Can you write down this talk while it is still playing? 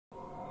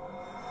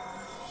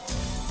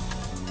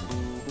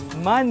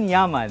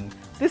Manyaman.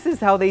 This is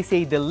how they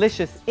say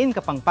delicious in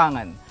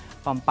Kapampangan.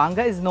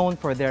 Pampanga is known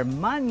for their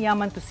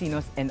Manyaman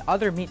tocinos and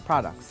other meat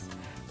products.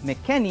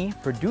 Mekeni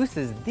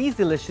produces these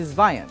delicious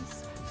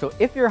viands. So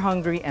if you're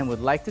hungry and would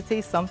like to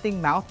taste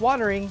something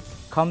mouth-watering,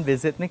 come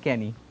visit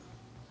Mekeni.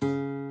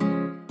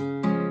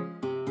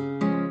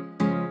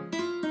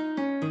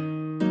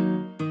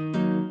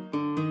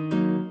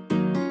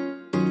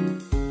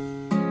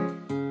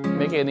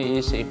 Mekeni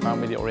is a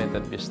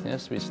family-oriented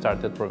business. We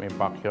started from a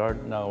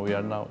backyard. Now we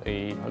are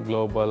a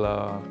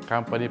global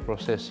company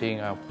processing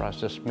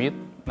processed meat,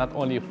 not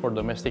only for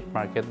domestic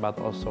market but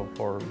also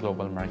for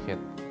global market.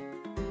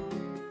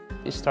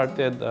 It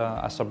started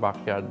as a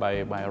backyard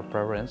by our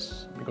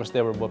parents because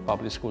they were both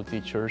public school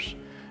teachers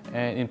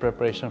and in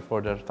preparation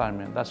for their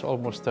retirement. That's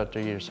almost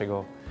 30 years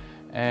ago.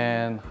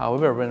 And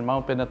however, when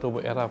Mount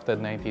Pinatubo erupted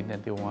in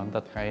 1991,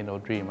 that kind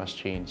of dream has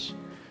changed,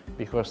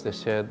 because they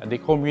said the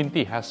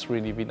community has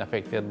really been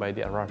affected by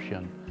the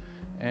eruption.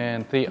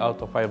 And 3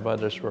 out of 5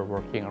 brothers were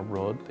working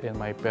abroad, and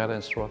my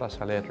parents wrote us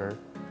a letter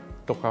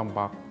to come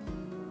back,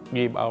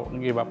 give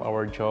up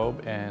our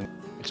job, and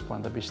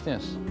expand the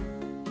business.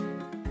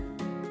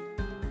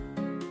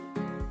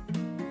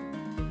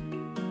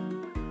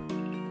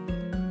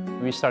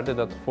 We started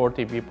at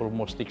 40 people,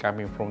 mostly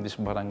coming from this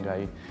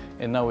barangay,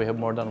 and now we have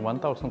more than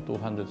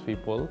 1,200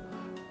 people.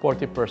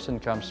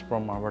 40% comes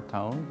from our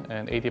town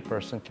and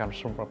 80% comes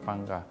from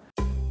Pampanga.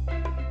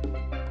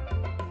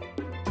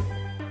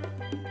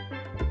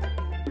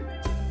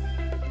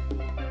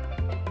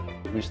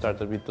 We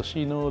started with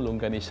tocino,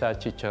 longanisa,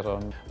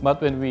 chicharon.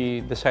 But when we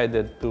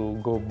decided to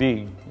go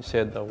big, we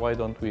said, why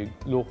don't we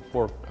look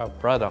for a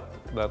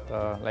product that,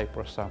 like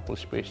for example,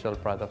 special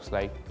products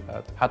like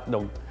hot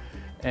dog,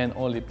 and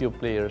only few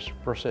players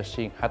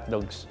processing hot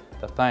dogs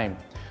at the time.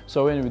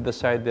 So when we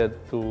decided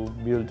to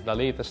build the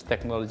latest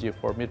technology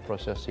for meat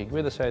processing,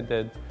 we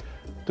decided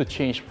to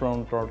change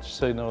from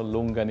tocino,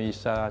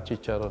 longanisa,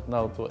 chicharon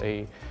now to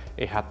a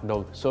hot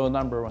dog. So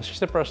number one,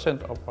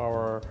 60% of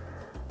our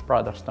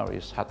products now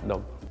is hot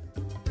dog.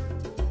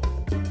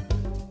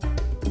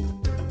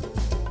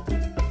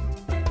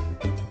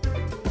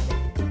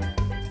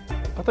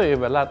 We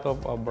have a lot of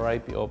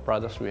variety of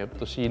products. We have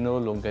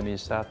tocino,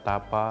 longanisa,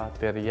 tapa,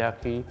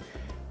 teriyaki.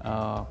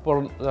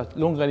 For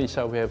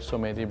longanisa, we have so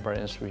many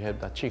brands. We have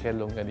the chicken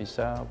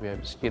longanisa, we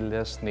have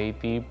skinless,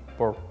 native,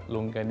 pork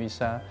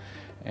longanisa,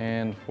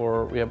 and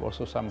we have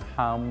also some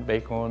ham,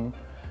 bacon,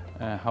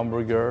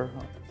 hamburger.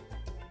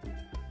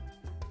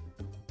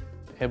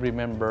 Every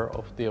member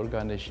of the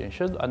organization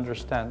should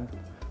understand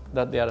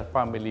that they are a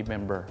family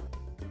member.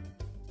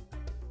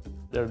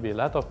 There will be a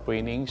lot of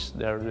trainings,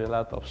 there will be a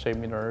lot of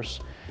seminars,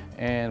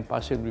 and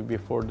possibly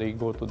before they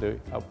go to the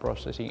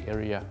processing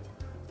area,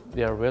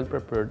 they are well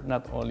prepared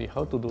not only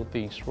how to do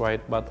things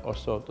right, but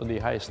also to the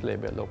highest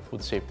level of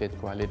food safety and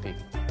quality.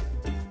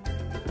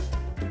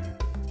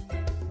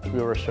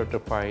 We were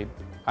certified,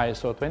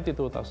 ISO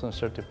 22000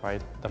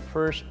 certified, the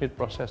first meat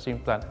processing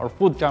plant or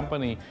food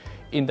company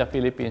in the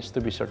Philippines to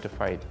be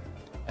certified,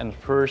 and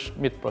first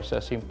meat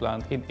processing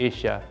plant in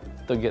Asia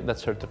to get that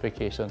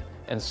certification,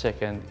 and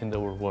second in the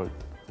world.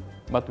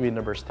 But we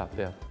never stopped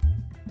there.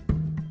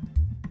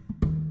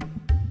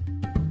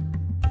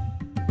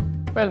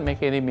 Well,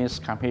 Mekeni means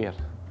come here.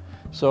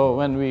 So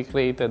when we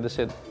created, they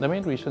said, the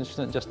main reason is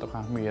not just to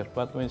come here,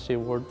 but when you say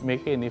word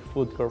Mekeni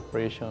Food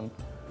Corporation,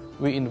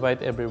 we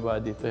invite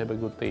everybody to have a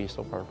good taste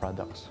of our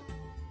products.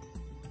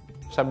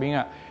 Sabi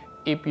nga,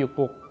 if you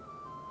cook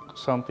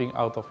something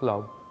out of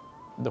love,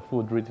 the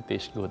food really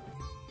tastes good.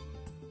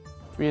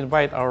 We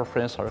invite our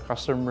friends, our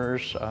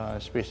customers,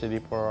 especially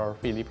for our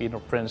Filipino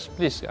friends,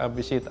 please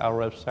visit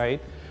our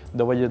website,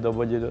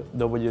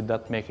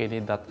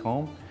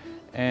 www.mekeni.com,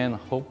 and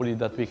hopefully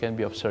that we can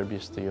be of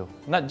service to you.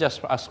 Not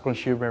just as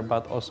consumers,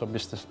 but also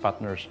business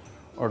partners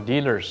or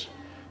dealers.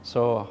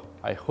 So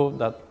I hope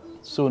that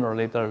sooner or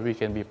later we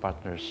can be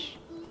partners.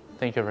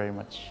 Thank you very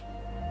much.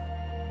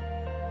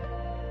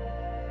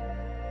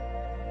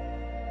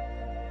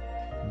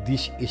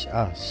 This is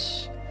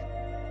us.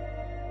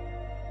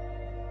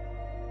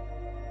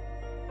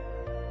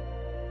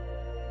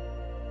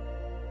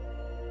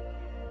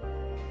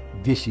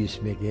 This is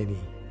Mekeni.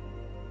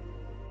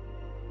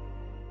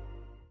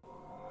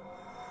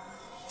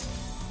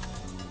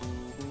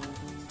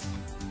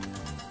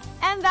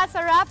 And that's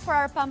a wrap for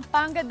our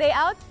Pampanga Day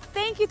Out.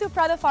 Thank you to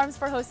Prado Farms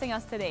for hosting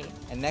us today.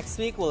 And next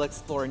week, we'll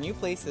explore new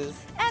places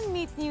and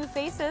meet new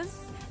faces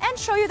and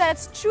show you that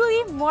it's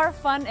truly more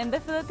fun in the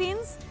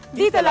Philippines.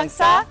 Dito lang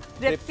sa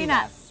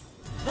Tripinas.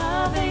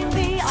 Loving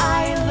the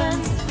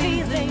islands,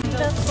 feeling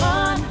the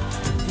fun.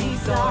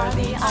 These are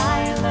the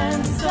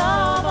islands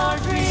of our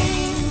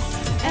dreams.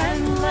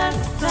 Endless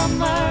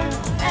summer,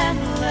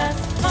 endless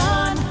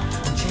fun.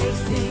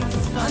 Chasing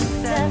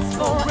sunsets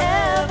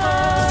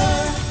forever.